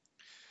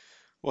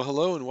Well,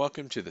 hello and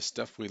welcome to the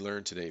Stuff We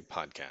Learned Today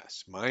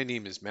podcast. My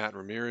name is Matt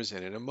Ramirez,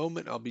 and in a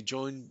moment I'll be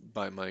joined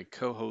by my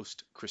co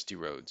host, Christy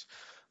Rhodes.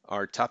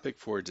 Our topic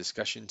for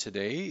discussion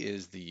today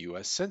is the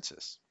U.S.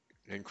 Census.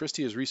 And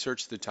Christy has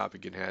researched the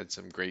topic and had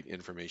some great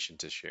information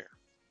to share.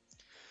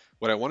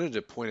 What I wanted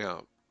to point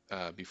out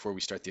before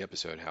we start the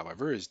episode,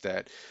 however, is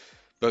that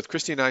both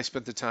Christy and I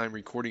spent the time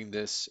recording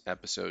this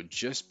episode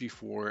just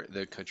before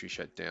the country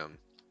shut down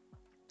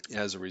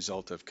as a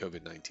result of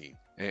COVID-19.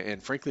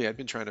 And frankly, I've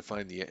been trying to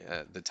find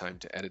the time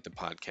to edit the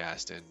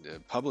podcast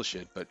and publish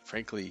it, but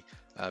frankly,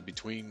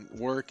 between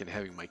work and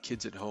having my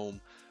kids at home,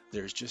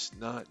 there's just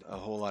not a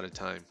whole lot of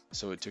time.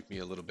 So it took me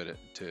a little bit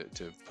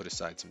to put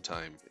aside some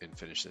time and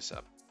finish this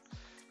up.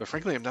 But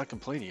frankly, I'm not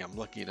complaining. I'm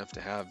lucky enough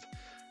to have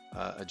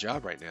a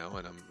job right now,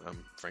 and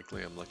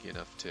I'm lucky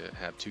enough to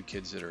have two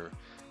kids that are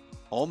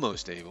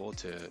almost able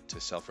to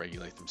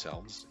self-regulate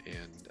themselves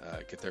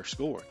and get their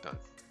schoolwork done.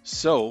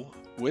 So,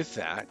 with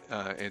that,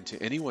 and to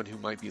anyone who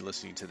might be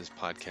listening to this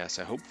podcast,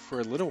 I hope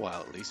for a little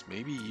while at least,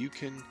 maybe you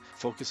can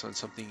focus on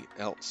something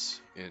else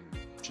and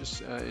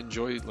just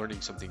enjoy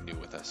learning something new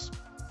with us.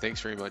 Thanks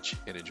very much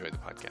and enjoy the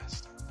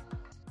podcast.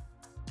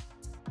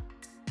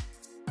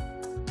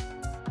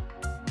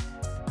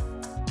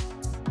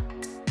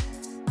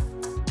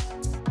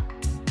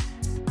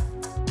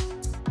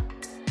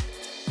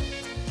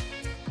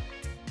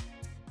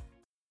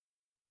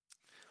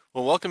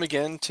 Well, welcome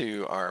again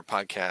to our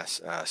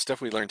podcast, Stuff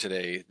We Learned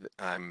Today.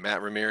 I'm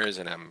Matt Ramirez,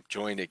 and I'm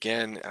joined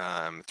again.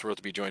 I'm thrilled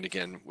to be joined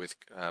again with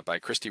by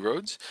Christy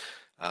Rhodes.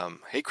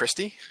 Hey,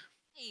 Christy.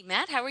 Hey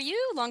Matt, how are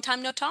you? Long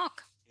time no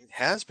talk. It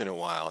has been a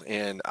while,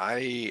 and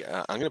I'm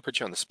going to put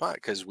you on the spot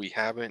because we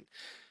haven't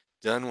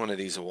done one of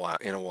these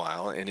in a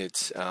while, and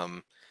it's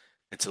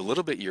a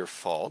little bit your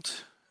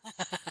fault,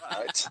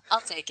 but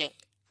I'll take it.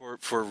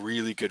 for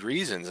really good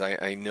reasons.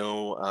 I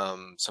know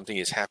something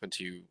has happened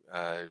to you.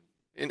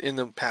 In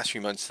the past few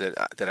months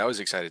that I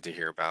was excited to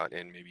hear about,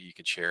 and maybe you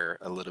could share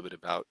a little bit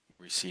about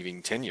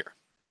receiving tenure.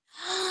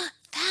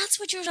 That's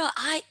what you're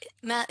talking.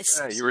 Matt,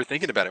 Yeah, you were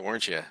thinking about it,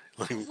 weren't you?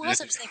 Like, I was.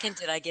 I was thinking,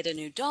 did I get a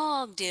new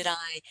dog? Did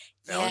I?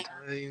 Yeah, big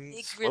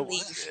Valentine's, what was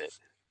relief. it?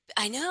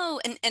 I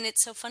know, and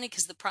it's so funny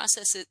because the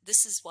process.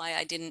 This is why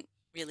I didn't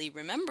really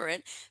remember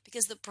it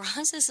because the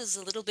process is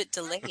a little bit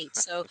delayed.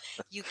 So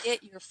you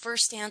get your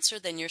first answer,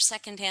 then your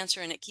second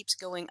answer, and it keeps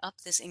going up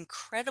this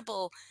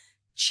incredible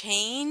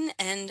chain.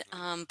 And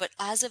but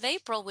as of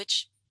April,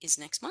 which is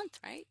next month,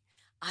 right?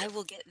 I Yep.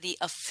 will get the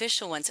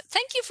official one. So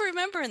thank you for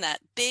remembering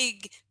that.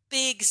 Big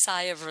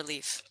sigh of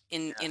relief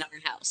Yeah. in our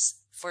house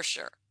for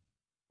sure.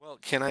 Well,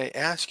 can I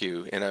ask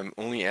you, and I'm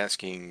only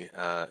asking,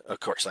 of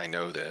course I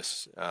know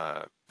this,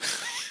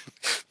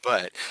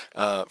 but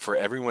for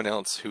everyone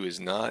else who is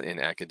not in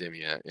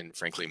academia, and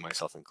frankly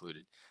myself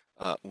included,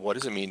 what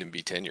does it mean to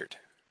be tenured?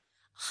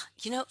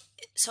 You know,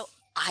 so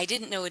I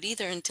didn't know it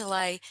either until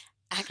I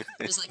actually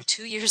was like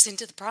 2 years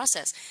into the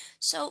process.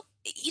 So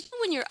even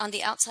when you're on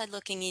the outside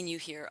looking in, you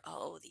hear,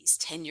 oh, these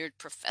tenured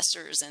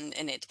professors, and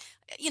it,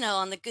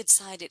 on the good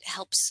side, it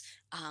helps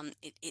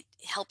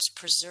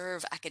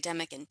preserve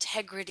academic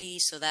integrity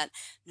so that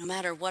no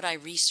matter what I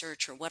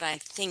research or what I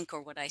think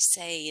or what I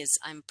say is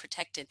I'm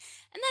protected,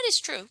 and that is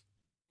true.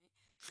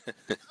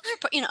 Other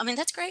part, I mean,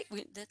 that's great.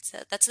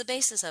 That's the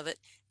basis of it.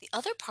 The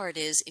other part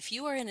is if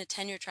you are in a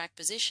tenure track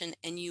position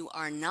and you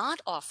are not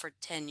offered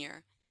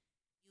tenure,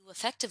 you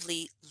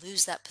effectively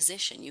lose that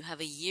position. You have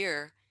a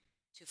year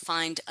to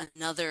find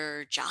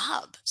another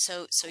job.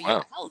 So you're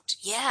Wow. out.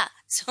 Yeah.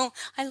 So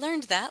I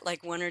learned that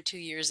like 1 or 2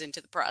 years into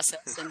the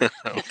process and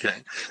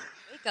Okay.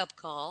 wake up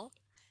call.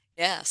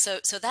 Yeah. So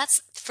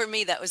that's for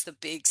me, that was the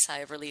big sigh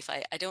of relief.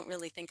 I don't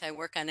really think I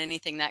work on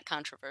anything that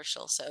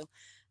controversial. So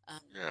um,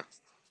 Yeah.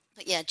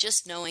 but yeah,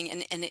 just knowing,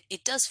 and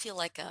it does feel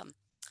like a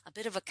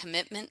bit of a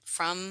commitment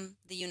from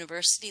the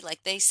university.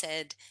 Like they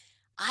said,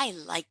 I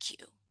like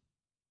you,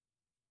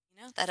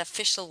 that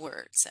official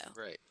word.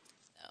 Right.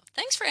 So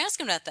thanks for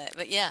asking about that.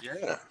 But yeah,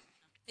 Yeah.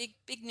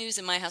 big news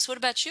in my house. What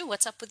about you?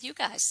 What's up with you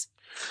guys?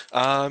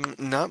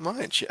 Not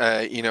much.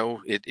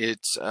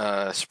 It's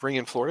spring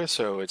in Florida,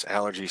 so it's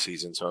allergy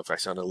season. So if I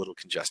sound a little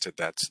congested,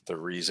 that's the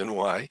reason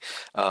why.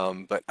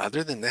 But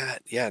other than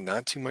that, yeah,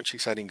 not too much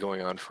exciting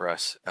going on for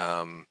us.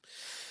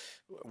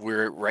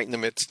 We're right in the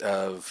midst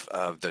of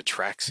the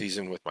track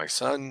season with my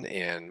son,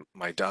 and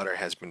my daughter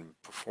has been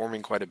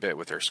performing quite a bit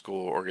with her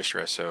school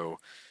orchestra. So,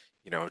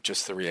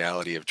 just the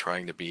reality of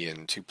trying to be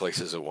in two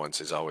places at once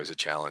is always a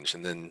challenge.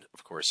 And then,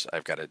 of course,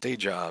 I've got a day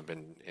job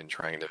and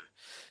trying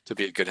to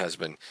be a good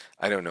husband.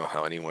 I don't know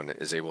how anyone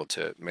is able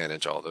to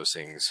manage all those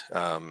things.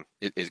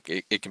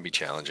 It can be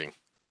challenging.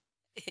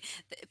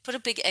 Put a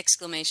big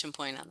exclamation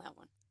point on that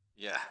one.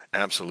 Yeah,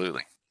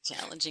 absolutely.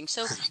 Challenging.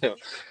 So So,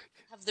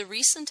 have the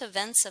recent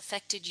events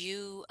affected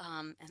you?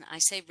 And I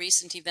say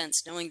recent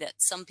events, knowing that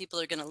some people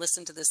are going to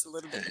listen to this a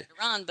little bit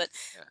later on, but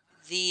yeah.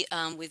 the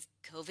with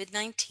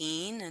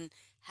COVID-19 and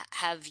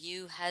have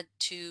you had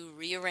to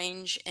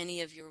rearrange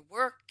any of your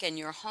work and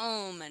your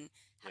home and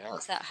Yeah.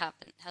 how's that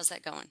happen? How's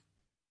that going?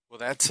 Well,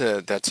 that's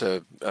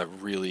a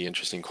really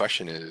interesting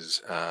question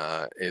is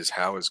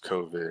how is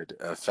COVID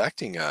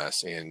affecting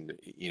us? And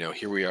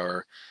here we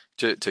are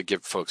to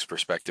give folks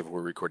perspective.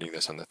 We're recording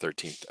this on the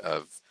 13th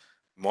of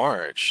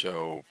March,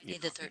 so Friday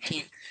the 13th.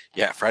 Yeah.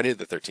 yeah, Friday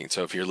the 13th.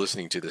 So if you're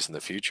listening to this in the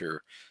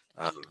future,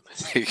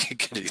 it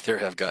could either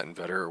have gotten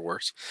better or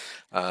worse.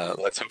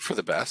 Let's hope for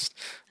the best.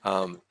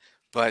 Um,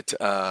 but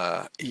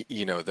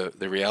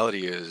the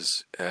reality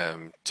is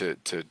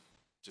to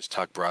just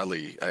talk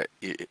broadly,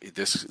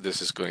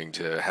 this is going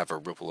to have a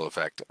ripple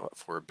effect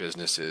for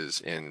businesses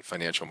in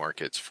financial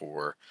markets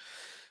for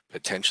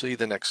potentially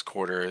the next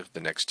quarter, the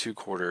next 2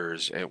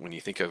 quarters. And when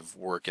you think of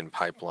work in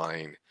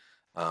pipeline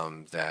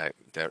that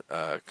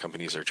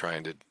companies are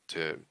trying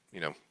to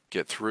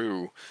get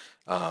through,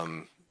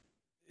 um,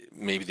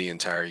 maybe the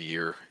entire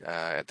year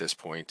at this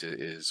point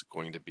is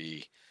going to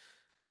be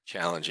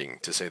challenging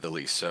to say the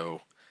least.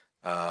 So,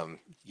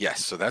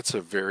 yes, so that's a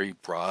very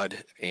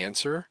broad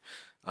answer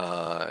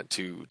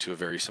to a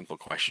very simple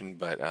question,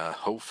 but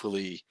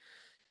hopefully,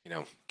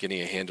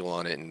 getting a handle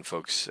on it and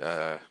folks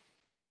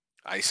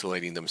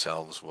isolating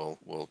themselves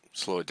will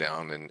slow it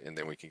down, and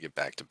then we can get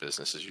back to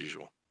business as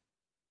usual.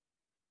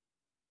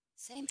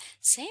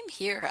 Same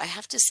here. I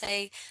have to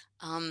say,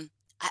 um,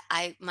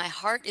 my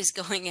heart is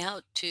going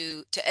out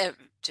to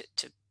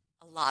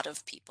a lot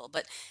of people,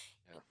 but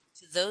Yeah,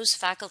 to those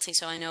faculty.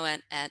 So I know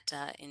at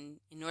in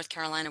North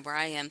Carolina where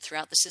I am,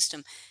 throughout the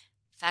system,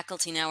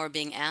 faculty now are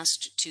being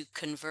asked to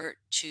convert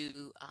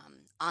to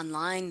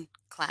online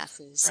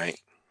classes right,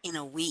 in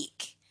a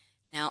week.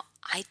 Now,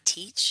 I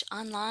teach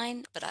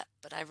online, but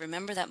I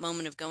remember that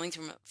moment of going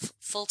through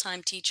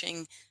full-time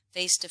teaching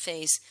face to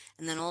face,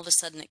 and then all of a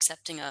sudden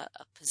accepting a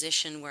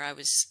position where I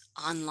was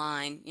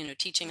online,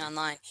 teaching right,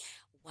 online.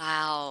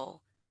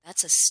 Wow,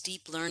 that's a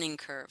steep learning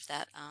curve.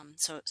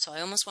 So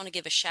I almost want to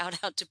give a shout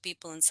out to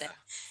people and say, yeah,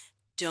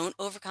 don't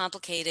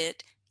overcomplicate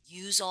it.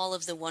 Use all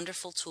of the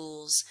wonderful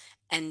tools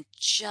and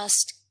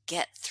just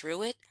get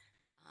through it.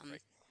 Um,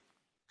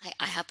 right.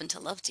 I happen to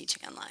love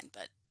teaching online,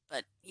 but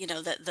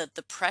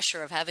the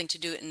pressure of having to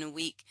do it in a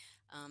week.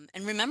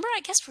 And remember,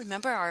 I guess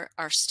remember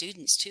our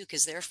students too,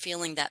 because they're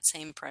feeling that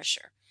same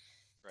pressure.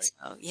 Right.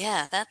 So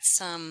yeah, that's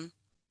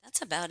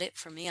about it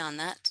for me on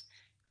that.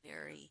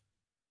 Very.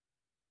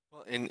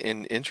 Well, and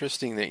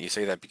interesting that you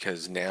say that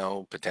because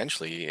now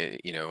potentially,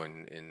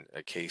 in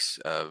a case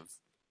of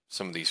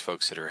some of these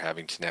folks that are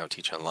having to now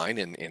teach online,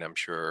 and I'm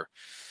sure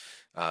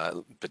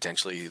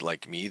potentially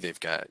like me, they've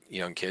got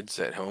young kids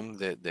at home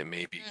that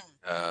maybe,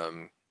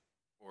 Mm.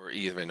 or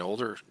even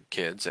older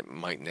kids that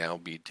might now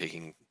be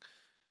taking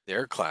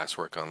their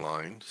classwork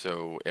online.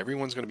 So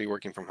everyone's going to be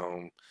working from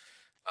home.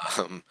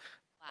 Um,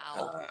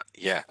 Wow.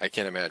 yeah, I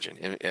can't imagine.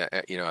 And,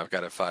 I've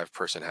got a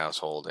 5-person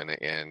household,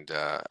 and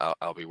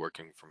I'll be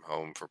working from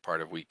home for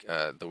part of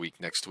the week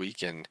next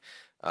week, and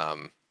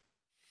um,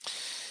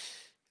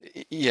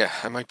 yeah,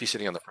 I might be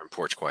sitting on the front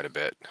porch quite a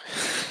bit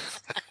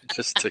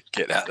just to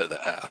get out of the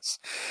house.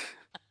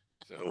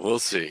 So we'll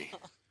see.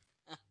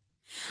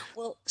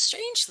 Well,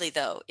 strangely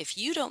though, if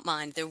you don't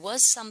mind, there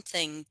was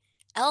something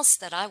else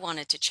that I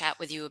wanted to chat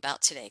with you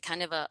about today,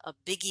 kind of a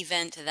big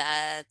event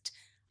that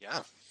Yeah,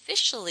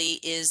 officially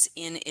is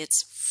in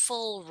its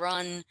full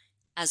run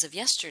as of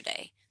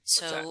yesterday. what's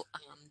that? So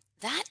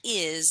that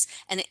is,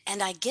 and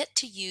I get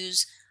to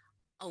use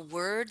a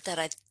word that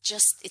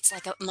it's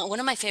like one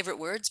of my favorite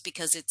words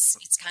because it's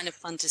kind of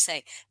fun to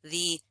say.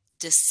 The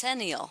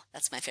decennial,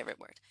 that's my favorite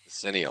word.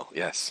 Decennial,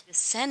 yes.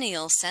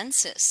 Decennial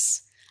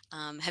census.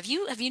 Have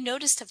you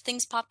noticed, have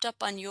things popped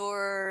up on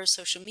your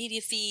social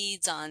media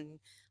feeds?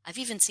 I've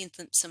even seen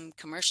some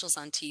commercials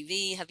on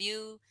TV.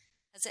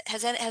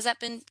 Has that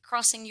been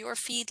crossing your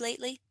feed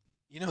lately?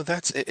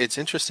 It's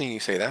interesting you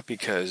say that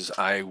because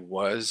I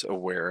was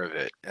aware of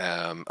it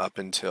up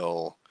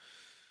until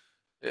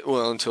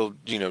until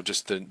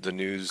just the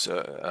news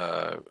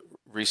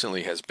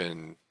recently has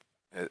been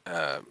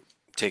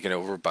taken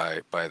over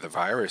by the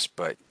virus,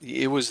 but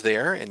it was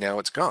there and now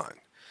it's gone.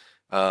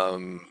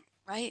 Um,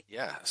 Right.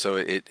 yeah,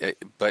 so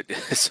but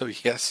so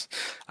yes,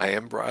 I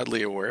am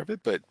broadly aware of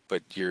it, but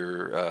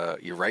you're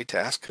right to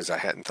ask because I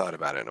hadn't thought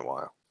about it in a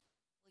while.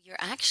 Well, you're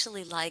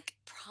actually like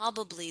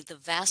probably the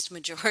vast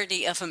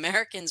majority of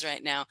Americans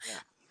right now. Yeah,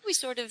 We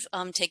sort of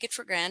take it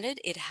for granted.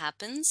 It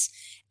happens,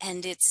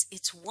 and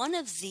it's one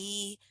of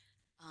the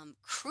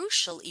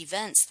crucial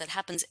events that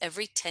happens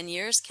every 10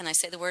 years. Can I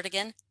say the word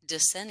again?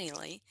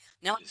 Decennially.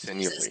 Now I have to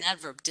use it as an decennially.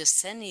 adverb.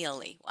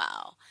 Decennially.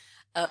 Wow.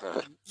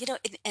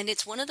 And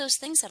it's one of those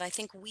things that I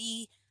think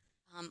we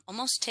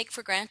almost take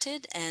for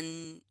granted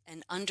and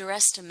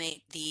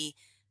underestimate the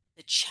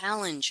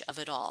challenge of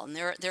it all. And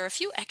there are a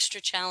few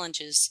extra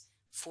challenges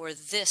for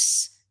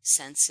this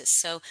census.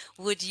 So,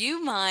 would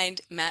you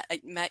mind, Matt?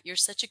 Matt, you're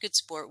such a good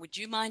sport. Would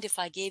you mind if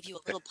I gave you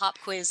a little pop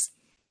quiz?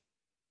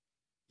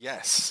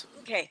 Yes,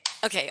 Okay.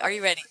 Okay. Are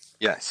you ready?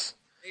 yes.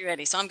 Are you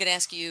ready? So I'm going to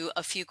ask you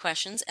a few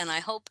questions, and I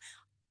hope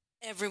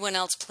everyone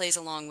else plays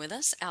along with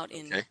us out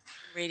in Okay,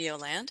 Radio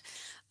Land.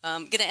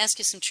 I'm going to ask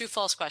you some true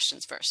false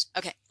questions first.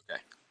 Okay.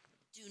 okay.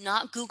 Do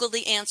not Google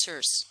the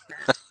answers.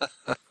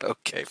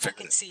 Okay, I fair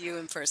can see you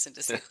in person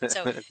to see that.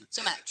 So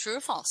Matt, true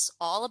or false?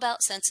 All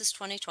about Census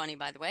 2020,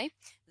 by the way.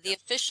 The enough.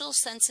 official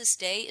Census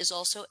Day is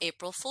also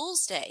April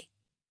Fool's Day.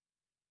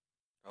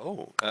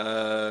 Oh,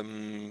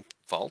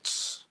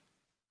 false.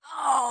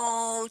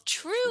 Oh,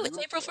 true. It's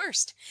True. April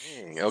 1st.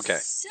 Dang,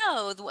 okay.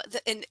 So,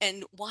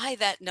 and why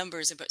that number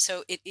is important.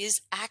 So, it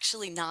is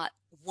actually not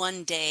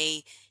one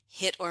day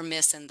hit or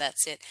miss and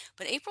that's it.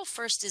 But April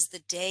 1st is the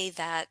day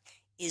that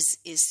is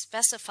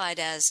specified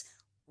as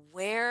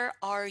where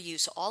are you?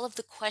 So, all of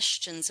the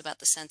questions about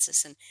the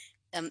census and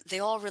they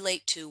all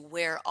relate to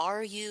where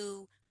are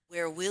you?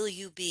 Where will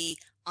you be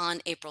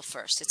on April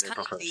 1st? It's On kind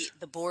April of the 1st.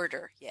 the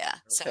border. Yeah.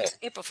 Okay. So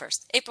April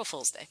 1st, April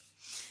Fool's Day.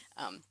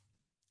 Um,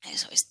 I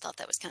just always thought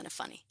that was kind of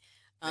funny.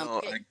 Now,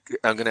 Okay,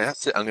 I'm gonna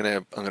ask. I'm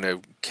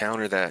gonna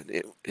counter that.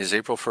 Is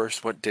April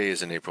 1st? What day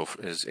is April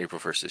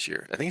 1st this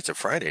year? I think it's a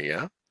Friday.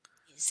 Yeah.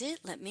 is it?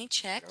 Let me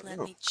I check. don't Let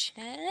know. me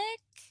check.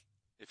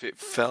 If it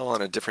fell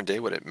on a different day,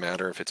 would it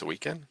matter if it's a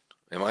weekend?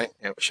 Am I?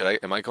 Oh, Should I?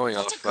 Am I going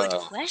that's a off? good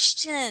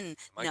question.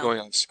 Am I No, going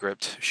off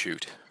script?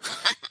 Shoot.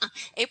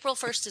 April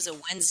 1st is a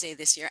Wednesday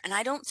this year, and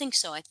I don't think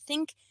so. I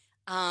think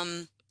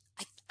um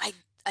I I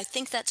I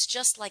think that's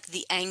just like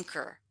the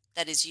anchor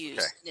that is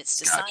Okay. used. And it's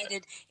Gotcha.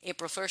 decided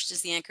April 1st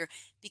is the anchor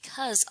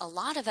because a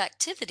lot of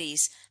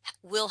activities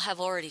will have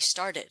already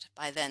started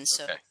by then.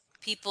 So Okay.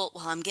 people,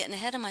 well, I'm getting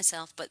ahead of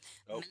myself, but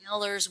Oh,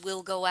 mailers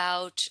will go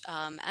out.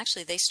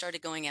 Actually, they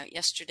started going out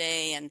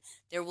yesterday, and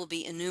there will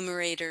be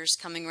enumerators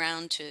coming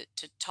around to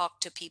talk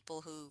to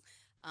people who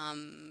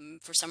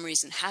for some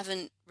reason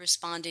haven't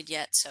responded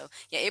yet. So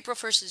yeah, April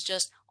 1st is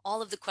just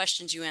all of the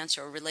questions you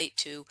answer relate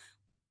to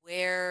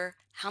where,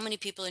 how many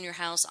people in your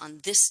house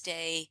on this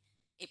day,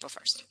 April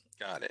 1st.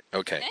 got it.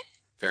 Okay. Okay.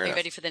 Fair Are you enough.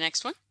 ready for the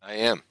next one? I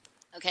am.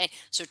 Okay.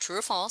 So true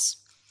or false?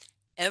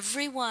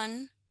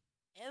 Everyone,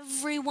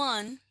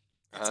 everyone,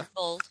 that's Uh-huh. in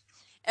bold,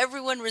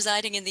 everyone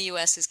residing in the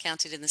U.S. is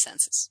counted in the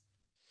census.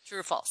 True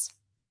or false?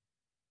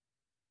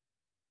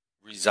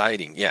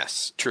 Residing.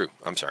 Yes. True.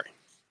 I'm sorry.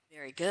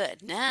 Very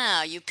good.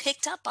 Now you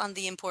picked up on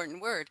the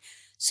important word.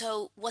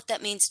 So what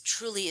that means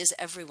truly is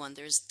everyone.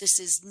 This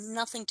is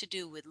nothing to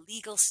do with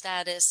legal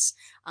status,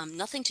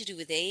 nothing to do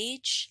with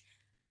age.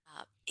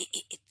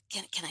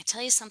 Can I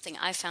tell you something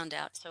I found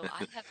out? So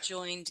I have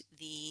joined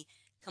the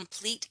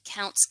Complete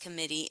Counts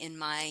Committee in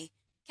my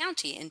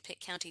county, in Pitt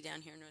County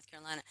down here in North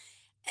Carolina.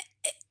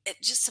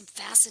 Just some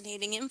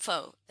fascinating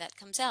info that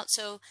comes out.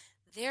 So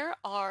there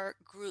are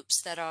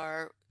groups that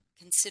are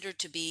considered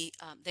to be,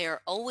 they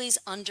are always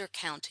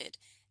undercounted,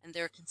 and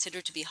they're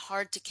considered to be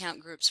hard to count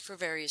groups for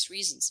various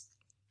reasons.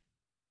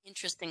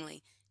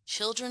 Interestingly,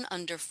 children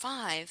under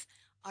 5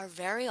 are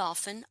very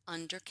often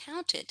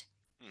undercounted.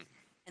 Hmm.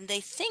 And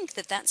they think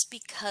that that's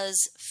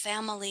because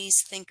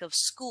families think of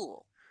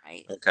school,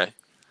 right? Okay.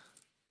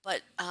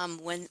 But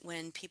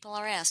when people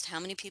are asked how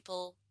many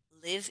people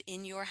live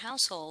in your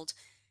household,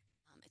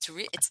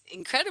 it's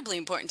incredibly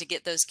important to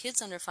get those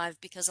kids under 5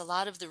 because a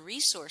lot of the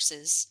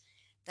resources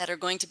that are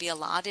going to be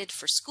allotted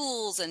for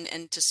schools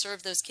and to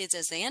serve those kids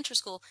as they enter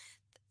school,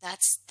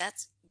 that's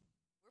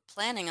we're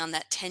planning on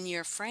that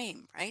 10-year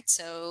frame, right?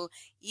 So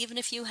even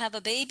if you have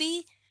a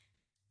baby,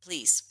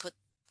 please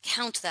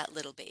count that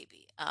little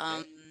baby.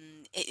 Okay.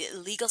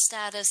 Legal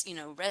status,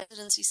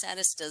 residency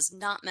status does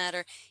not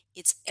matter.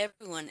 It's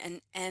everyone,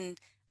 and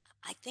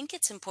I think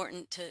it's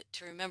important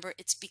to remember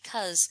it's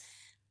because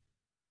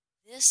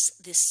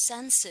this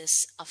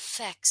census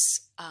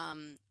affects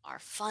our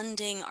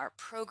funding, our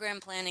program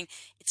planning.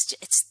 It's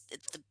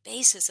the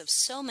basis of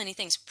so many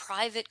things.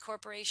 Private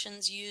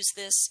corporations use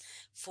this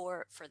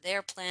for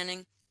their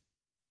planning.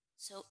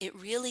 So it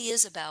really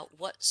is about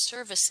what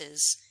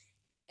services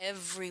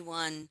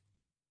everyone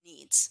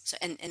needs. So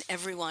and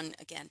everyone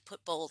again,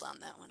 put bold on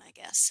that one, I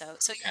guess. So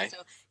yeah, Okay.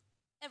 so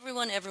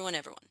everyone, everyone,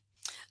 everyone.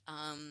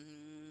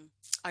 Um,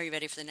 are you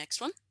ready for the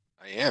next one?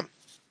 I am.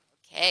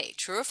 Okay,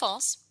 true or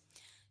false?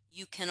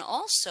 You can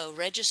also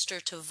register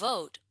to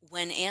vote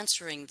when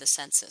answering the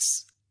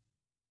census.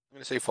 I'm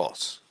gonna say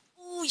false.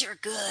 Oh, you're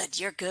good.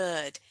 You're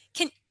good.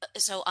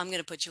 So I'm going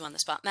to put you on the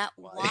spot, Matt.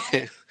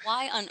 Why?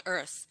 Why on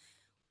earth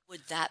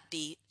would that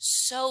be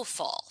so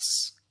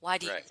false? Why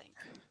do you Right. think?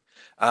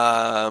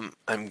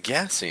 I'm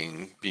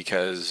guessing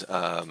because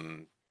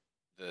the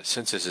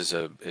census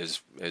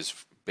is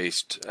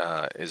based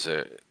is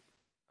a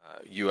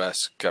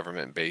U.S.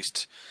 government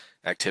based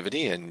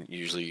activity, and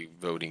usually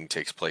voting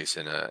takes place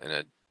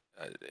a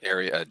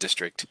area a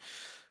district,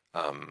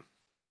 um,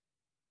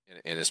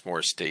 and it's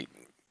more state.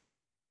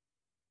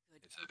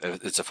 Good.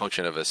 It's a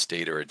function of a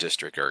state or a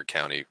district or a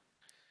county.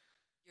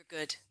 You're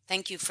good.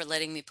 Thank you for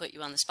letting me put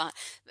you on the spot.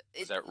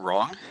 Was It, that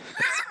wrong?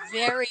 it's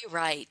very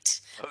right.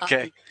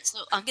 Okay. So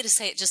I'm going to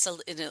say it just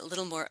in a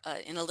little more,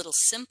 in a little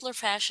simpler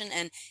fashion,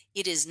 and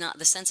it is not,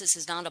 the census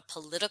is not a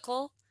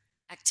political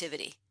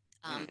activity.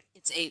 Hmm.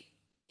 It's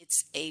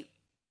an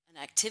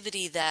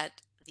activity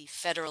that the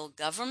federal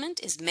government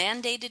is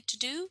mandated to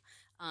do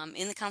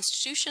in the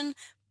Constitution,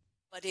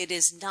 but it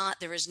is not,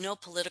 there is no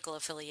political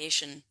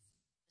affiliation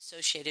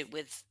associated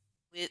with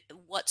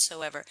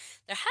whatsoever.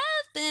 There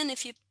have been,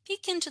 if you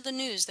peek into the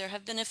news, there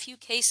have been a few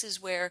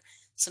cases where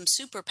some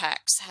super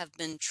PACs have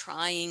been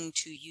trying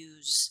to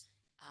use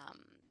um,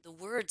 the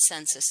word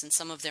census in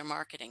some of their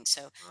marketing.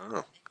 So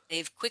Oh,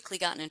 they've quickly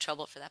gotten in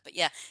trouble for that. But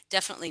yeah,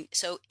 definitely.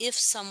 So if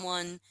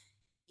someone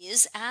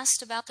is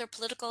asked about their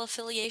political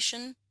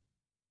affiliation,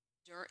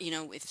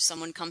 if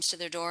someone comes to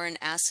their door and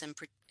asks and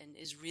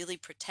is really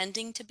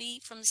pretending to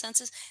be from the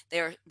census,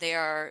 they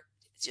are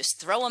just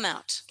throw them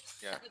out.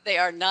 yeah. They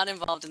are not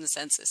involved in the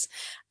census.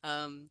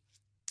 Um,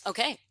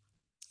 okay,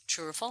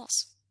 true or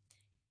false?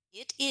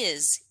 It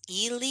is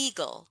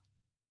illegal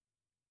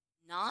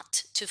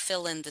not to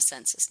fill in the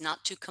census,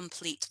 not to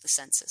complete the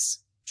census.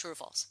 True or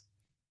false?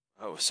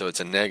 Oh, so it's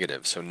a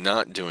negative. So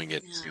not doing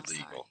it is No, sorry.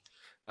 illegal.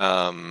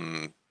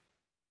 Um,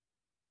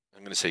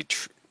 I'm going to say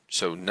tr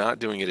so not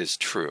doing it is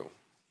true.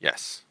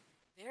 Yes.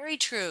 Very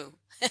true.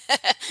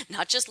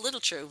 Not just little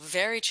true,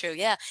 very true.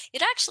 Yeah,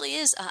 it actually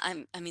is.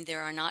 I mean,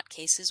 there are not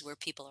cases where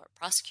people are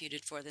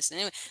prosecuted for this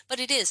anyway, but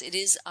it is.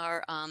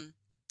 Uh,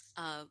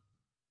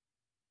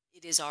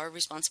 it is our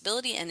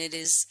responsibility, and it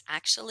is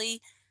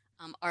actually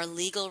our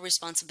legal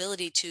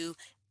responsibility to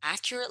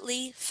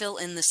accurately fill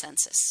in the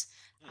census.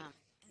 Hmm. Um,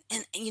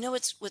 and you know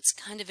what's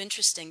kind of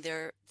interesting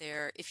there.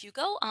 If you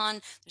go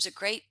on, there's a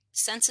great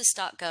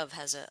census.gov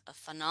has a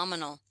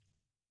phenomenal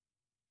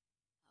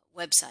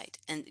website,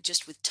 and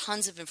just with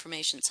tons of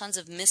information, tons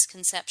of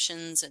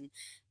misconceptions and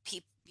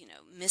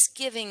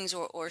misgivings,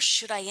 or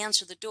should I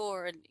answer the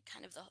door, and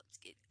kind of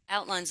it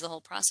outlines the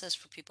whole process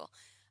for people.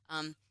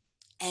 Um,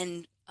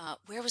 and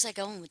where was I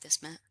going with this,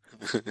 Matt?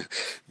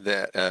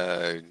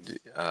 That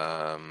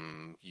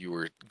you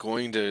were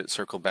going to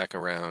circle back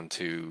around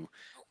to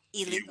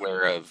be Illegal.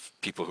 aware of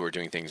people who are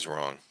doing things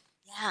wrong.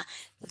 Yeah,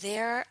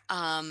 there.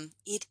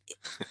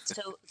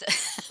 So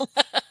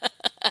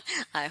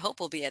I hope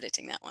we'll be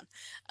editing that one.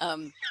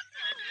 Um,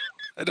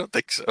 I don't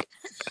think so.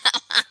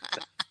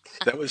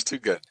 That was too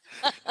good.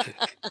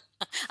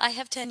 I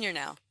have tenure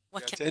now.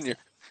 What Got can I say? tenure.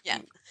 Yeah.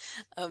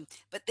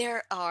 But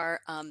there are.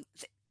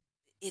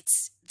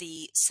 It's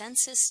the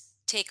census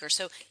taker.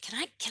 So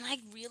can I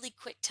really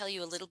quick tell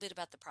you a little bit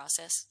about the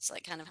process? It's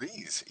like kind of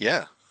Please.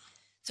 Yeah.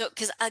 so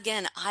because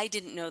again, I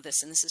didn't know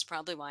this, and this is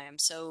probably why I'm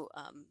so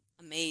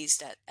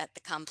amazed at the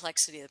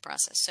complexity of the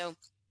process. So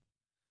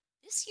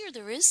this year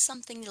there is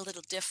something a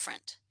little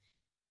different.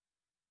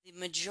 The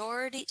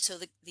majority, so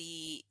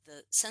the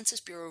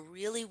Census Bureau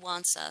really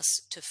wants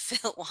us to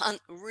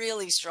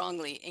really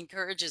strongly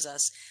encourages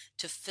us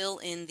to fill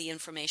in the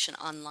information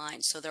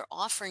online. So they're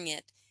offering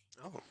it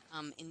Oh.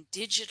 in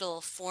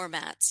digital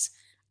formats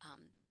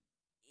um,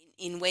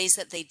 in ways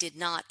that they did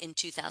not in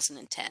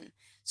 2010.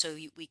 So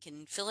we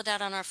can fill it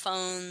out on our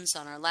phones,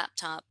 on our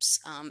laptops.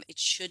 It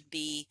should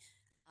be,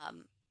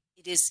 um,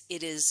 it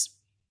is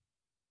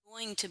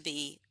going to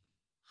be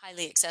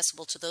highly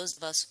accessible to those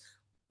of us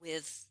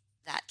with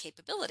that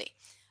capability.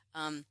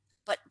 Um,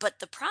 but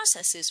the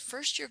process is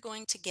first you're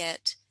going to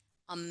get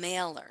a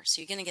mailer.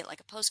 So you're going to get like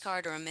a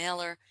postcard or a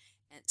mailer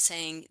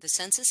saying the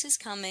census is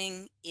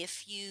coming.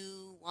 If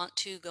you want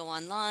to go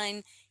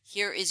online,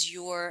 here is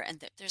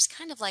and there's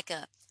kind of like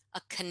a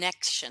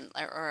connection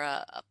or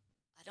I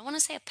don't want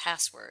to say a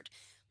password,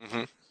 but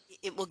Hmm.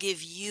 it will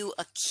give you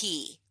a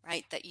key,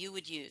 right, that you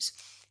would use.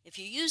 If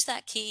you use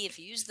that key, if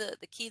you use the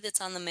key that's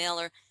on the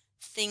mailer,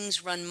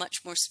 things run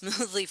much more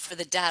smoothly for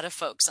the data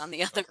folks on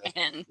the other Okay.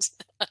 end.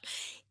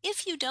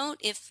 If you don't,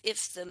 if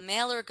the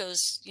mailer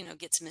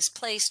gets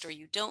misplaced or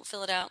you don't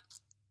fill it out,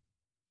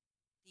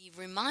 the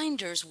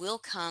reminders will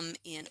come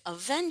in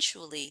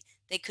eventually.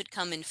 They could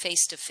come in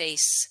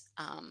face-to-face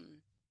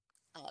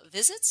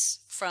visits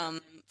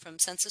from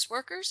census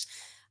workers.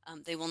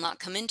 They will not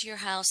come into your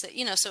house.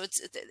 So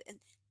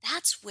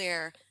that's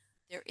where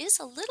there is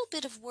a little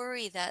bit of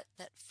worry that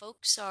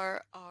folks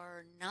are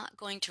not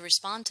going to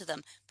respond to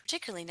them,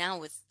 particularly now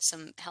with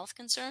some health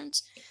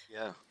concerns.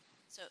 Yeah.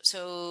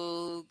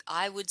 So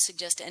I would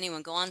suggest to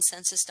anyone go on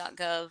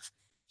census.gov,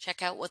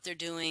 check out what they're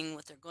doing,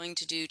 what they're going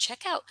to do,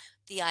 check out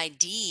the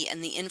ID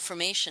and the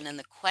information and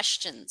the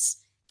questions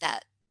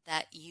that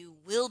that you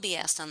will be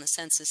asked on the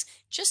census,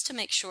 just to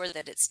make sure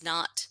that it's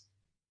not,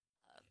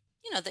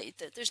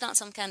 that there's not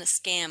some kind of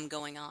scam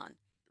going on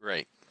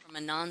Right. from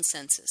a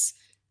non-census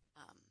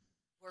um,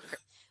 worker.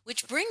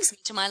 Which brings me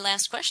to my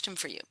last question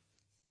for you.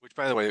 Which,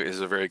 by the way,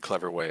 is a very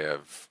clever way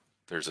of,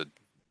 there's a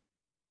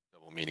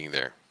double meaning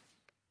there.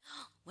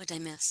 What did I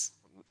miss?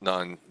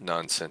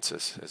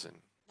 Non-census, as in.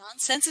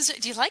 Non-census.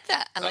 Do you like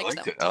that? I I like that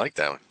liked one. it. I like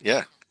that one.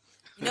 Yeah.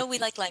 We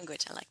like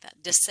language. I like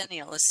that.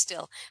 Decennial is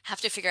still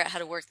have to figure out how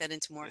to work that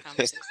into more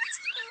conversations.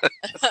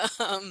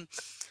 um,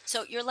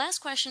 so your last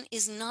question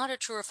is not a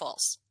true or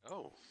false.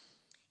 Oh,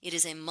 It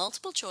is a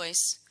multiple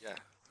choice yeah.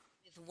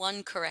 with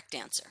one correct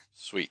answer.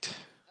 Sweet.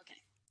 Okay.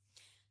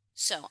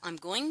 So I'm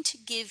going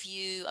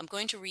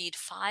to read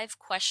 5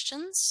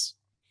 questions,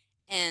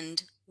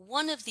 and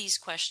one of these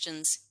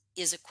questions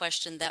is a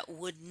question that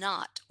would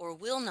not or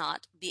will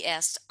not be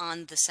asked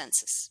on the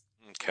census.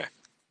 Okay.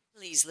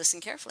 Please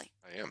listen carefully.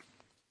 I am.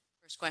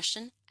 First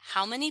question,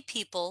 how many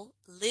people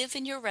live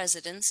in your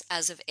residence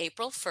as of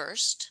April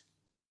 1st?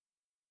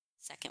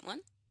 Second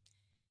one,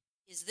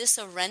 is this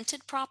a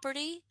rented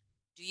property?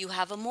 Do you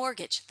have a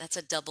mortgage? That's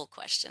a double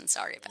question.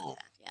 Sorry about Oh,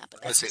 that. Yeah,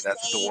 but I'm gonna that's say the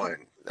that's the same.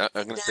 one. I'm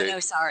gonna No, say no,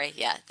 sorry.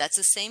 Yeah, that's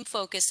the same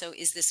focus. So,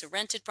 is this a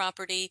rented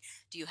property?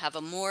 Do you have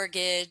a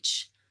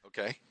mortgage?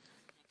 okay,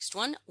 Next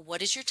one,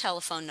 what is your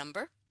telephone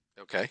number?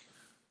 okay.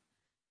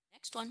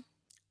 Next one,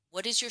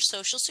 what is your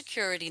social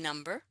security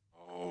number?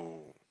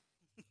 Oh,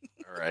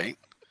 all right.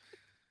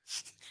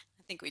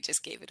 I think we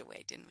just gave it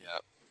away, didn't we? Yeah.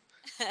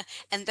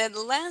 And then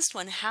the last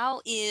one,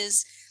 how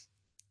is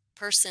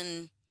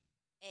person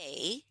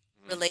A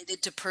Mhm.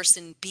 related to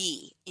person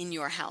B in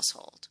your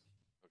household?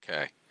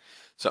 Okay.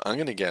 So I'm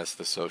gonna guess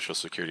the social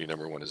security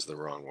number one is the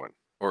wrong one,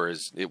 or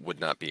is it would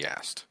not be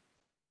asked.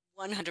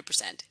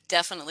 100%.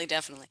 Definitely,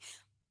 definitely.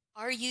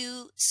 Are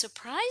you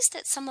surprised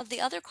at some of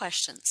the other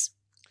questions?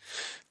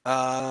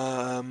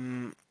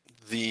 Um,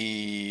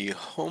 the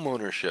home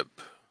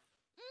ownership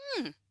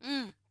Mm,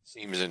 mm,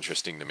 seems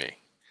interesting to me.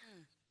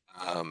 mm.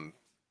 Um,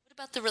 What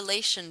about the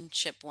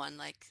relationship one?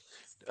 Like,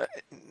 uh,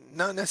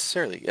 Not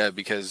necessarily,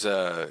 because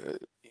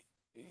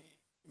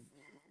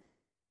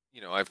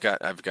I've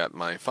got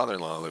my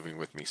father-in-law living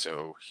with me,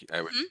 so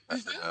mhm,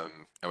 mhm.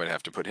 I would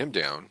have to put him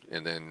down,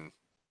 and then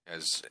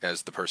as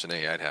the person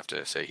A, I'd have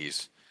to say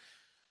he's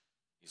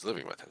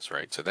living with us,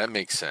 right? So that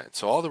makes sense.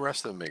 So all the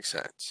rest of them make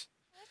sense.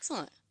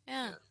 Excellent.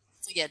 Yeah. Yeah.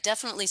 So yeah,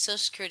 definitely Social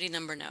Security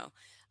number no.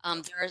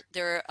 No.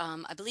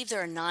 I believe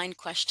there are 9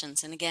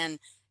 questions, and again,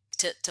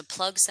 to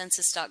plug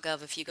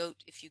census.gov, if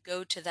you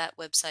go to that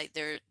website,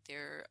 there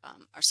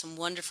are some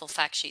wonderful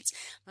fact sheets.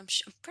 I'm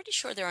pretty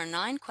sure there are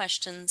 9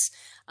 questions,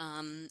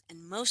 and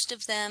most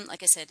of them,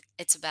 like I said,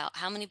 it's about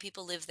how many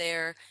people live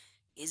there,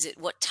 is it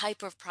what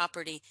type of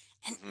property,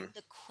 and Hmm.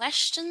 the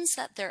questions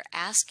that they're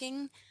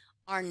asking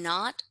are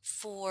not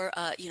for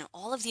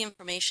all of the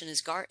information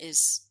is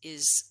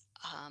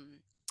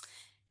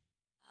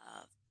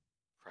uh,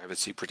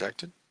 Privacy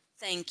protected?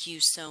 thank you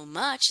so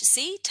much.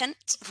 See,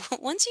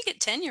 once you get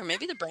tenure,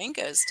 maybe the brain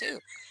goes too.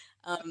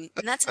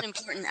 And that's an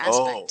important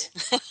Oh, aspect.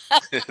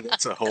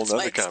 that's a whole That's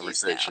my nother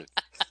excuse now. conversation.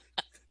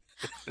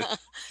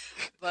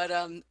 But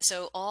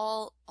so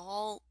all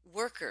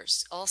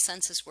workers, all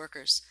census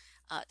workers,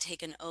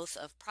 take an oath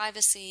of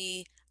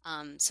privacy.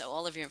 So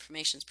all of your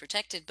information is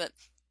protected, but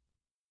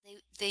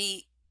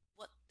they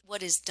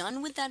what is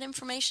done with that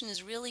information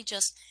is really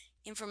just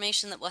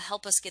information that will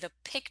help us get a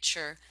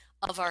picture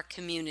of our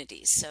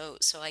communities.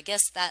 So I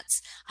guess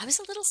that's I was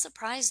a little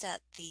surprised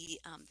at the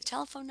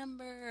telephone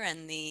number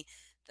and the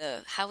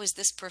how is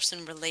this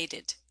person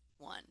related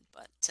one,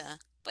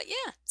 but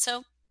yeah.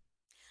 So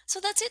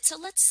that's it. So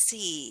let's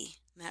see,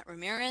 Matt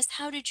Ramirez,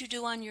 how did you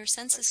do on your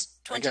I, Census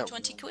I got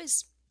 2020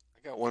 quiz?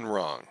 I got one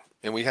wrong,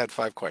 and we had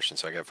 5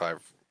 questions, so I got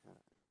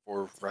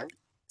four So right.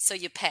 so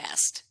you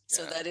passed.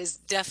 So Yeah. that is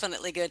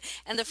definitely good.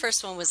 And the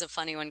first one was a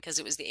funny one because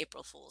it was the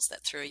April Fools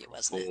that threw you, April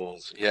wasn't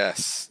Fools.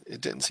 Yes,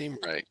 it didn't seem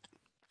right.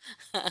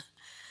 it?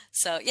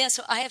 So yeah,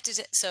 so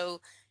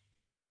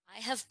I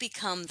have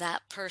become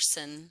that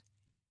person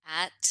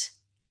at,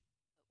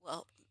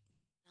 well,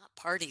 not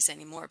parties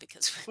anymore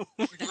because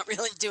we're not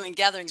really doing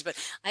gatherings, but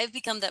I have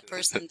become that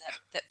person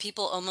that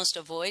people almost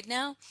avoid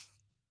now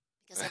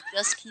because I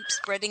just keep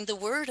spreading the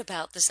word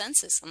about the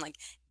census. I'm like,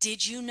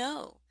 did you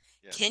know?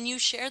 Yeah. Can you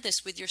share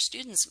this with your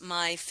students?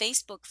 My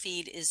Facebook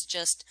feed is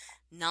just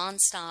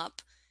nonstop.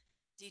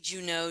 Did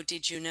you know?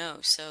 Did you know?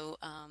 So,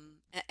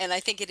 and I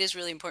think it is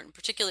really important,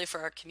 particularly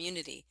for our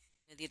community,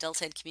 the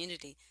adult ed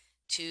community,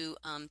 to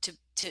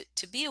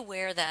be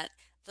aware that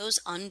those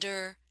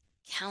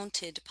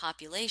undercounted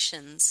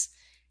populations,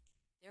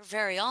 they're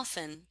very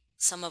often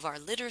some of our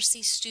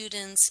literacy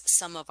students,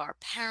 some of our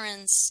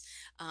parents,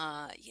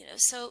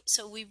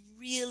 so we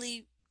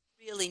really,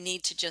 really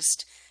need to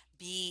just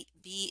be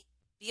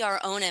our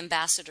own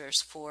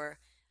ambassadors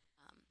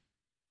um,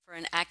 for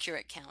an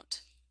accurate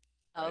count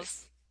Right.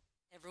 of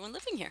everyone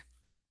living here.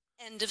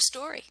 End of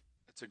story.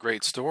 That's a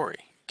great story.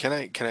 Can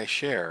I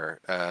share?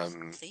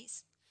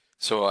 Please.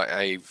 So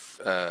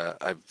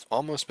I've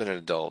almost been an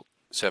adult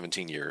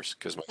 17 years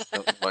because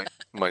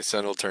my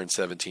son will turn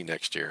 17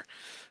 next year.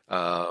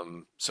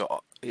 So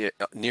yeah,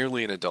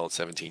 nearly an adult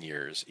 17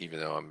 years, even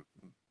though I'm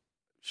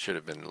should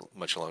have been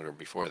much longer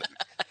before that.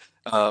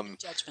 Good Um,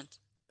 judgment.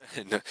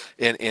 no,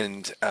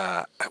 and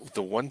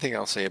the one thing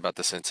I'll say about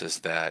the census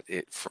that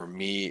it for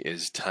me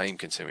is time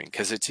consuming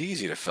because it's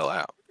easy to fill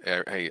out.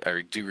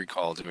 I do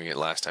recall doing it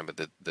last time, but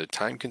the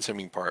time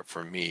consuming part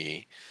for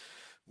me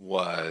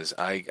was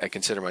I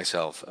consider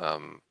myself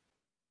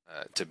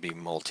to be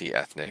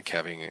multi-ethnic,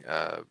 having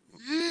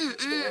Mm-mm.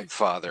 Hispanic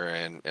father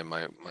and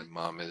my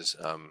mom is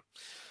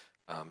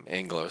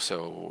Anglo,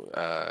 so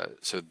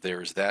so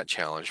there's that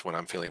challenge when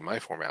I'm filling my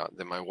form out.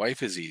 Then my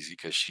wife is easy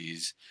because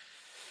she's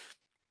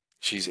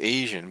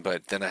Asian,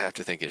 but then I have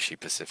to think, is she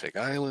Pacific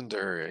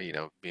Islander? You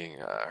know, being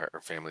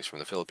her family's from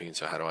the Philippines,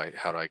 so how do I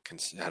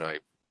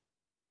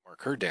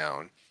mark her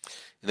down?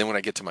 And then when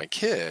I get to my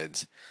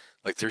kids,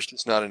 like there's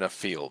just not enough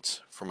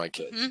fields for my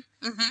kids.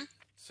 Mm-hmm. Mm-hmm.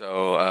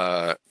 So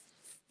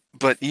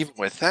but even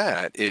with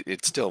that,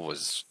 it still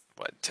was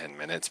what, 10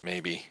 minutes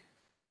maybe.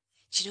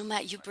 Do you know,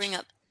 Matt, Much.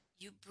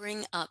 you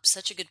bring up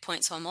such a good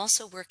point. So I'm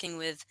also working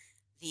with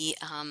the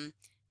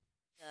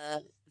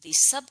the the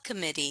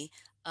subcommittee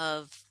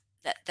of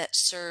that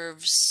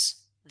serves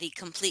the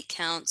complete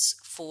counts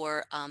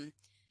for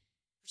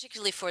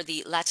particularly for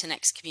the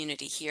Latinx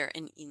community here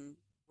in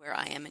where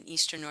I am in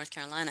Eastern North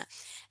Carolina.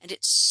 And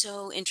it's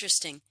so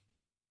interesting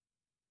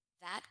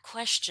that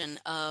question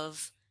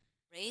of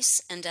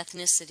race and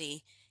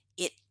ethnicity,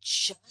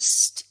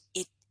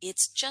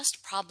 it's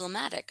just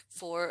problematic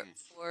for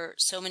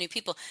so many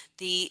people.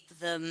 The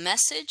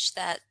message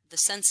that the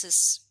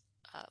census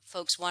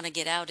folks want to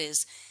get out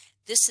is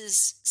this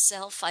is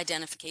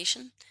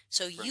self-identification.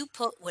 So Right. you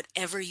put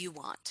whatever you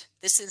want.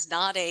 This is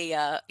not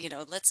a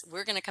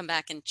we're going to come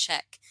back and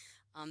check.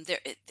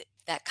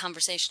 That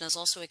conversation has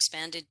also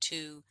expanded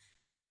to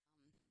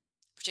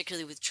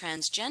particularly with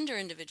transgender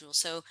individuals.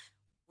 So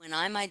when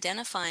I'm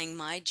identifying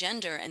my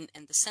gender, and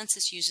the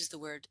census uses the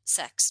word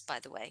sex, by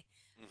the way.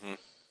 Hmm.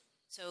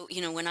 So,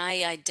 when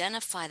I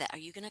identify that, are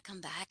you going to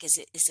come back? Is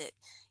it,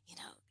 you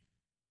know,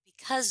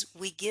 because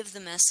we give the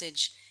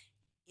message,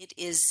 it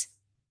is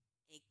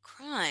a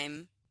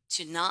crime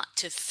to not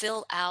to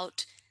fill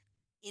out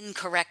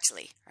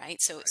incorrectly, right?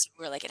 So, Right.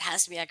 we're like, it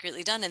has to be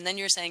accurately done. And then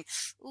you're saying,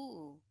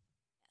 ooh,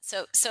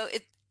 so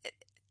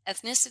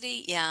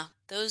ethnicity, yeah,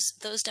 those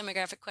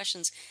demographic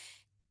questions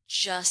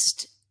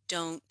just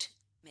don't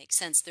make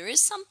sense. There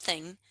is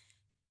something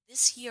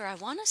this year, I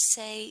want to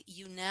say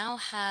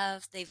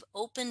they've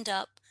opened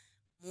up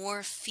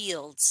more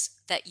fields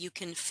that you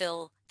can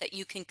fill, that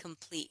you can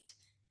complete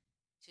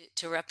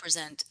to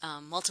represent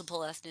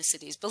multiple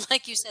ethnicities. But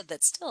like you said,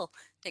 that still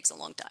takes a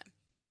long time.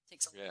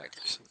 Takes a Yeah. long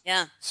time.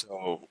 Yeah.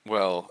 So,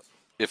 well,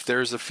 if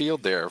there's a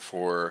field there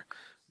for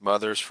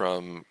mothers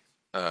from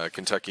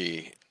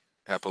Kentucky,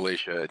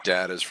 Appalachia,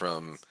 dad is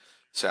from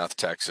South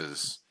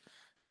Texas,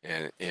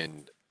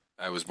 and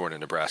I was born in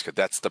Nebraska.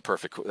 That's a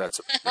perfect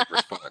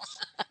response.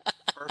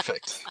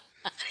 Perfect.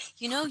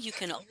 You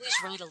can always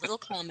write a little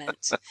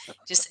comment.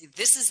 Just say,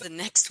 this is the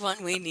next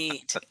one we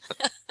need.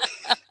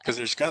 Because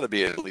there's got to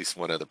be at least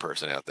one other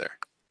person out there.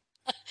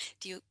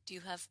 Do you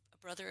have a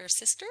brother or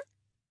sister?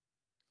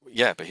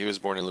 Yeah, but he was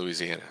born in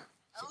Louisiana,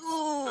 so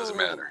it doesn't Oh.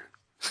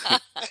 matter.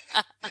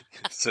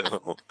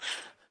 So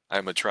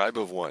I'm a tribe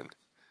of one.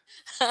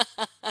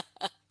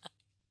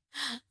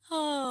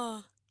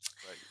 Oh.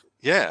 But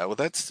yeah, well,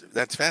 that's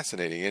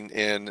fascinating,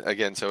 and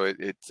again, so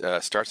it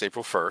starts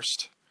April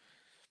 1st,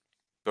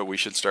 but we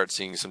should start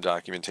seeing some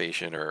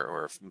documentation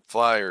or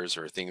flyers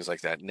or things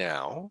like that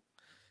now.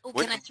 Oh,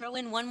 What? can I throw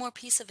in one more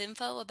piece of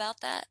info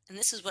about that? And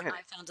this is what Yeah.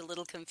 I found a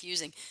little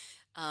confusing.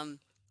 Um,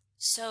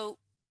 so,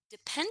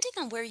 depending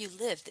on where you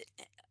live,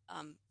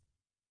 um,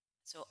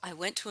 so I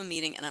went to a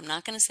meeting, and I'm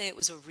not going to say it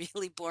was a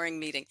really boring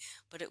meeting,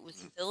 but it was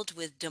Mhm. filled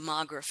with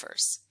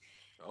demographers.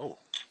 Oh,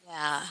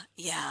 Yeah,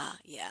 yeah,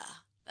 yeah.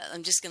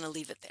 I'm just going to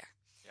leave it there.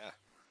 yeah.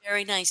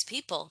 Very nice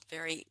people,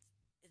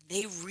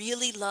 they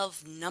really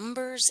love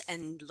numbers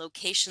and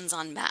locations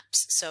on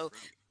maps. So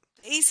Right.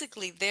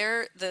 basically,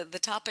 the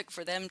topic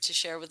for them to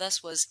share with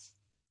us was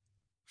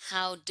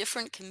how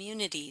different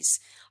communities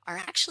are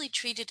actually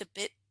treated a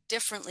bit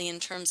differently in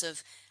terms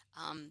of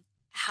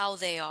how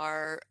they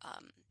are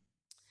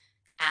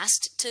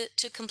asked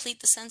to complete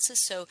the census.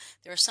 So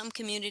there are some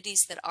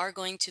communities that are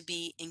going to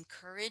be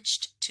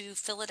encouraged to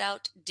fill it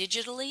out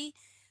digitally.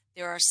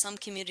 There are some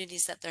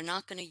communities that they're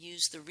not going to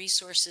use the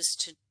resources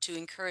to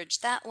encourage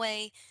that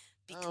way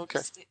Oh, okay.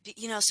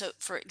 because, so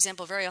for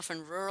example, very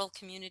often rural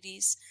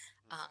communities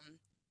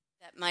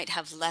that might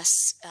have less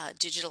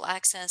digital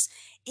access.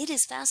 It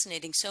is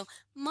fascinating. So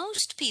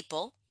most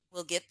people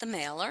will get the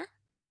mailer.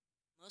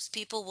 Most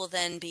people will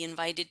then be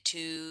invited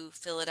to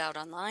fill it out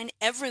online.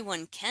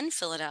 Everyone can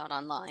fill it out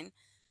online,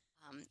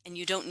 and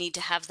you don't need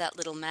to have that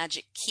little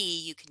magic key.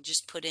 You can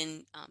just put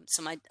in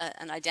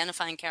an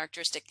identifying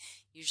characteristic,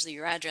 usually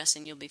your address,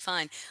 and you'll be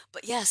fine.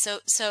 But yeah,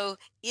 so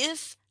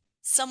if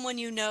someone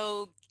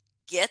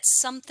gets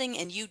something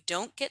and you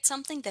don't get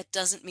something, that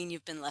doesn't mean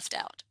you've been left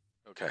out.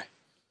 Okay.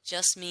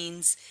 Just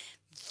means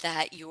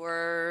that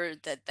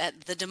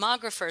that the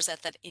demographers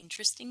at that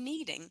interesting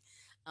meeting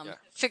Yeah.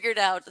 figured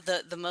out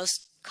the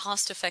most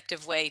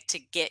cost-effective way to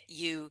get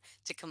you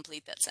to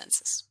complete that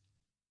census.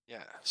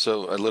 Yeah.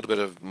 So a little bit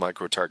of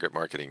micro target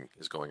marketing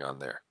is going on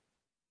there.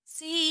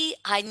 See,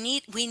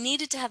 we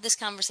needed to have this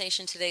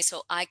conversation today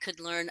so I could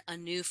learn a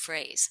new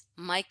phrase,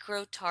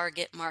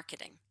 micro-target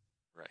marketing.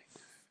 Right.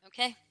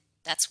 Okay?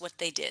 That's what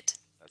they did.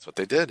 That's what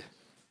they did.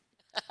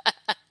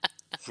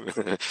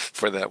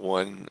 For that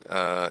one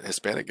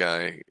Hispanic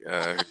guy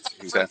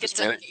who's From half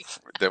Hispanic Kentucky.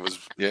 that was,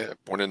 yeah,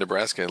 born in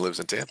Nebraska and lives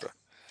in Tampa.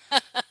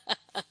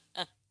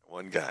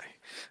 One guy.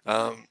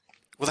 Um,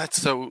 well,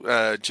 that's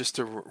so. Just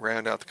to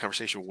round out the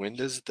conversation, when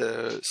does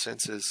the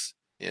census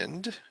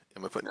end?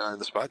 Am I putting you on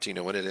the spot? Do you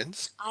know when it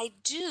ends? I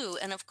do,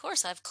 and of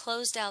course I've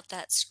closed out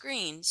that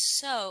screen.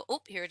 So,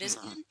 oh, here it is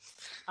Mhm.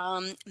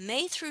 again.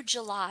 May through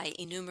July,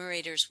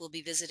 enumerators will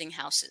be visiting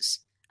houses.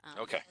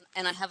 Okay.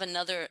 And I have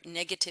another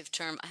negative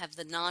term. I have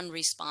the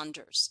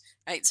non-responders,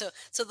 right? So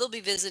they'll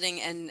be visiting,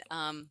 and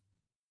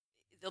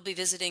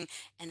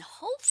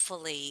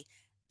hopefully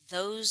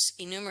those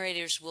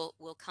enumerators will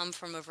come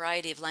from a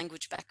variety of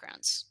language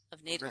backgrounds, of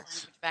Oh, native nice.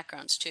 language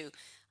backgrounds too.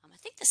 I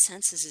think the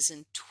census is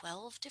in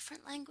 12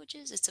 different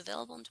languages. It's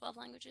available in 12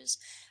 languages.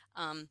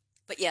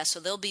 But yeah, so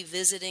they'll be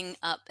visiting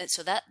up, and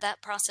so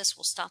that process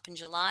will stop in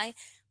July.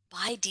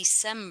 By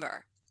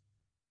December,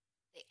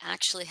 they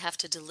actually have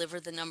to deliver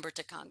the number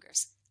to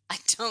Congress. I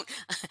don't,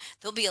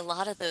 there'll be a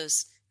lot of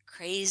those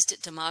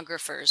crazed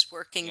demographers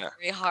working Yeah.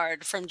 very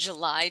hard from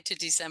July to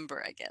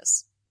December, I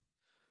guess.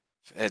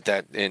 At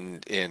that,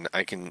 and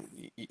I can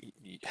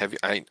have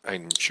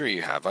I'm sure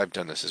you have. I've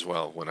done this as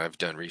well when I've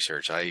done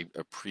research. I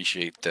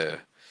appreciate the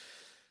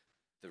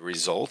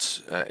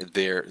results.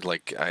 There,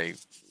 like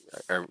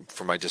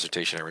for my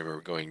dissertation, I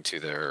remember going to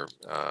the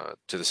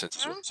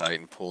census website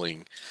and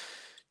pulling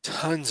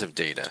tons of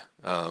data,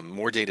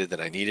 more data than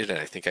I needed, and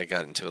I think I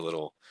got into a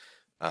little.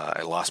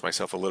 I lost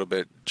myself a little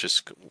bit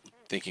just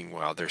thinking,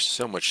 wow, there's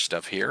so much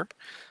stuff here.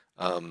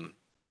 Um,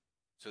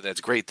 so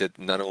that's great that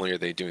not only are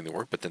they doing the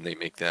work, but then they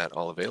make that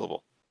all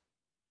available.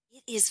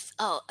 It is,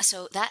 oh,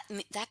 so that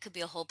could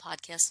be a whole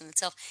podcast in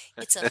itself.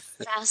 It's a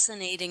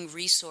fascinating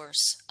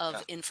resource Yeah.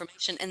 of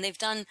information, and they've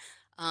done,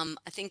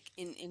 I think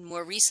in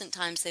more recent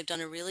times, they've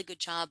done a really good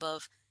job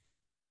of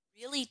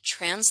really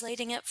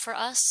translating it for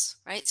us,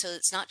 right? So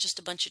it's not just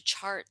a bunch of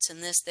charts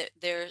and this.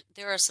 There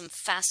are some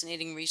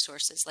fascinating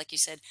resources, like you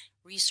said,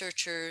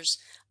 researchers,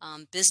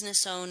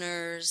 business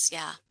owners.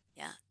 Yeah,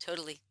 yeah,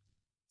 totally.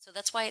 So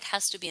that's why it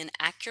has to be an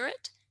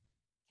accurate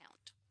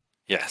count.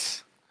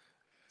 Yes.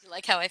 You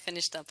like how I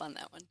finished up on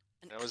that one?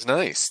 An That was accurate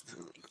nice.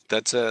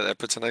 count. That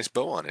puts a nice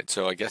bow on it.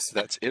 So I guess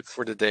that's it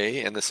for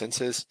today and the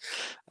census.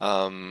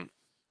 Um,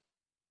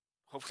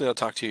 Hopefully I'll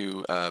talk to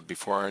you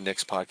before our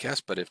next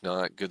podcast, but if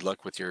not, good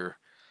luck with your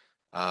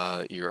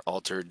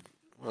altered.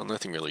 Well,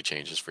 nothing really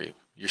changes for you.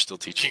 You're still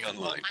teaching Well,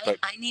 online, I, but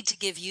I need to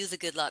give you the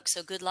good luck.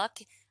 So good luck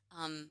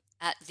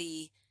at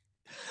the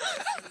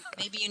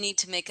maybe you need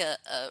to make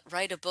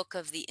write a book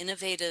of the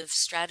innovative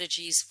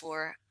strategies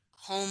for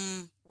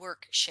home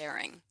work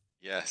sharing.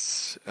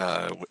 yes,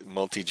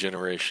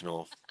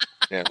 multi-generational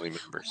family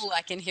members. Oh,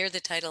 I can hear the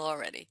title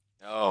already.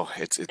 Oh,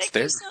 it's Thank you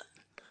there. so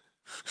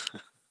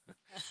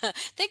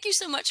thank you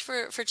so much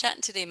for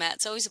chatting today, Matt.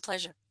 It's always a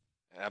pleasure.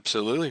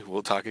 Absolutely.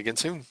 We'll talk again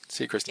soon.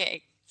 See you, Christy.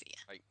 Okay.